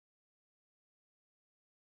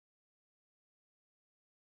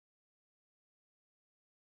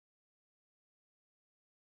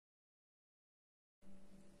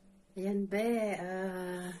Ayan, be.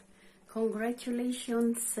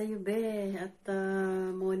 Congratulations sa'yo, be. At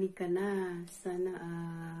Monica na. Sana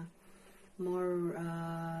more,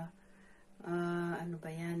 ano ba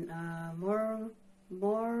yan?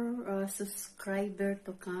 More subscriber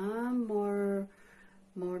to come.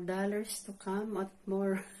 More dollars to come. At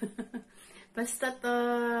more. Basta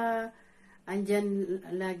andyan,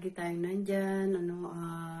 lagi tayong nandyan.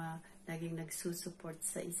 Laging nagsusupport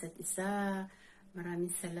sa isa't isa.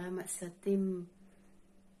 Maraming salamat sa Team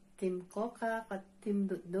Kokak at Team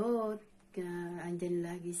Dotdot. Andyan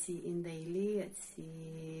lagi si Inday Lee at si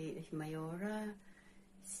Mayora,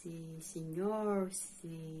 si Senyor,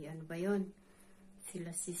 si ano ba yun?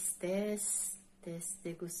 Sila si Tess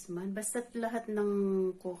de Guzman. Basta't lahat ng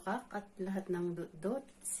Kokak at lahat ng Dotdot,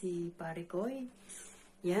 si Parikoy.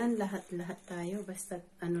 Yan, lahat tayo. Basta't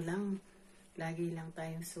ano lang, lagi lang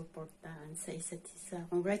tayong supportahan sa isa't isa.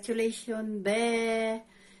 Congratulations, be!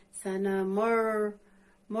 Sana more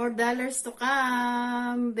dollars to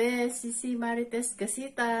come, be. Si Marites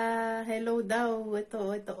Casita. Hello daw.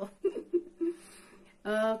 Ito.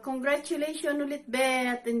 Congratulations ulit,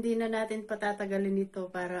 be. At hindi na natin patatagalin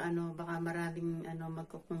ito para baka maraming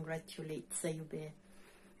magko-congratulate sa iyo, be.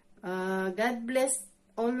 God bless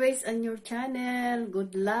always on your channel.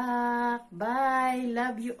 Good luck. Bye.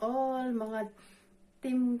 Love you all. Mga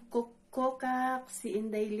Team Kokak, si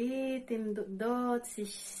Inday Lee, Team Dot, si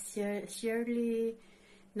Shirley,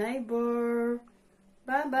 Neighbor.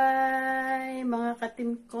 Bye-bye. Mga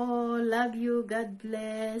ka-team ko. Love you. God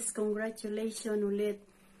bless. Congratulations ulit.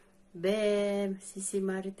 Be, si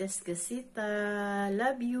Marites Gasita.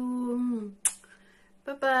 Love you.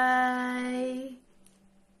 Bye-bye.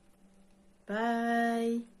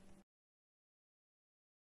 Bye.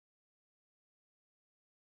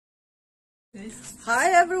 Hi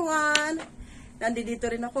everyone!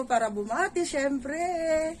 Nandito rin ako para bumati, syempre.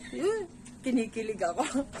 Kinikilig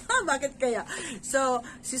ako. Bakit kaya? So,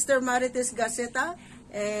 Sister Marites Gaseta,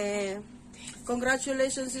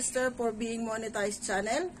 congratulations sister for being monetized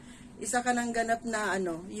channel. Isa ka ng ganap na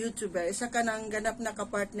YouTuber. Isa ka ng ganap na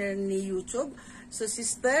kapartner ni YouTube. So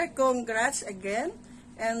sister, congrats again.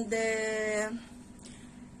 And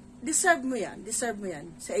deserve mo yan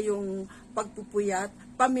sa iyong pagpupuyat,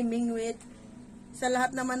 pamimingwit. Sa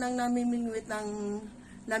lahat naman ng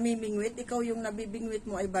namimingwit, ikaw yung nabibingwit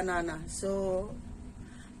mo ay banana. So,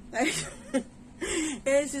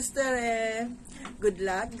 sister, good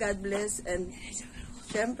luck, God bless, and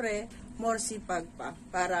syempre, more sipag pa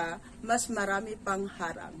para mas marami pang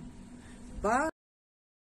harang. Bye!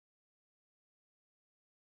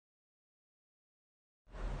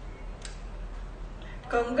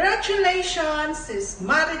 Congratulations, Sis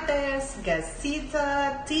Marites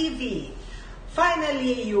Gasita TV.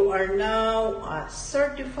 Finally, you are now a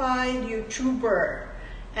certified YouTuber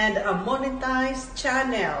and a monetized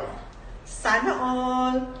channel. Sana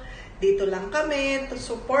all, dito lang kami to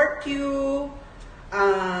support you.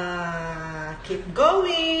 Keep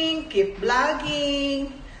going, keep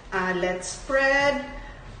vlogging. Let's spread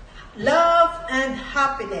love and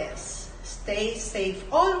happiness. Stay safe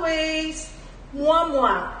always. Mwah,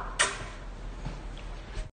 mwah.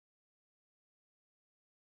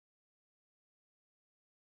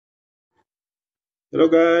 Hello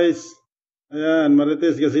guys. Ayan,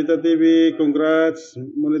 Marites Gasita TV. Congrats.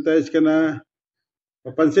 Monetize ka na.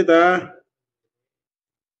 Papansit ha.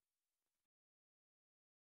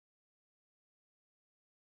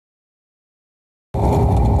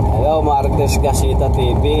 Hello Marites Gasita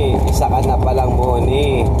TV. Isa ka na palang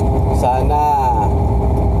muni. Sana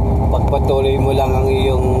pagpatuloy mo lang ang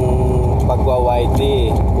iyong pagwa-YT.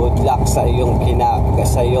 Good luck sa iyong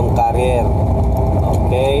career.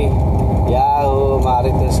 Okay? Yahoo,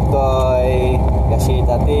 Marites Koy,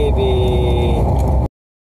 Gasita TV.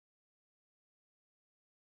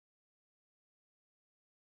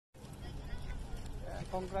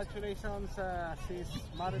 Congratulations Sis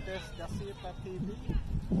Marites Gasita TV.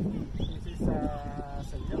 This is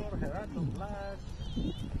Senyor Gerardo Blas.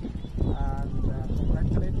 And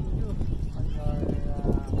congratulating you on your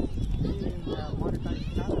being monetized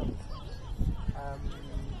channel.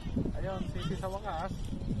 Ayun, sa wakas,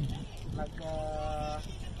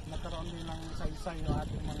 nagkaroon din ng isa-isa yung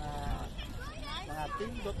ating mga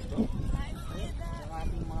Team Dotdot, yung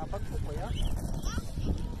ating mga pagpupuyat.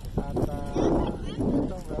 At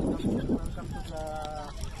ito, welcome to the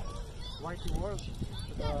YT world,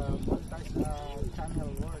 to the monetized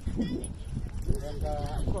channel world. And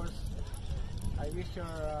of course, I wish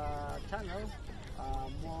your channel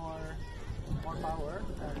more power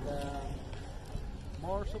and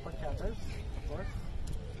more super chatters, of course.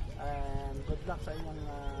 And good luck sa iyong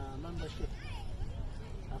membership.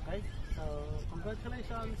 Okay? Okay? So,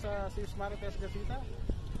 congratulations sa Sis Marites Gasita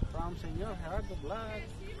from Senyor Gerardo Vlog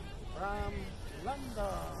from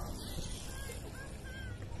London.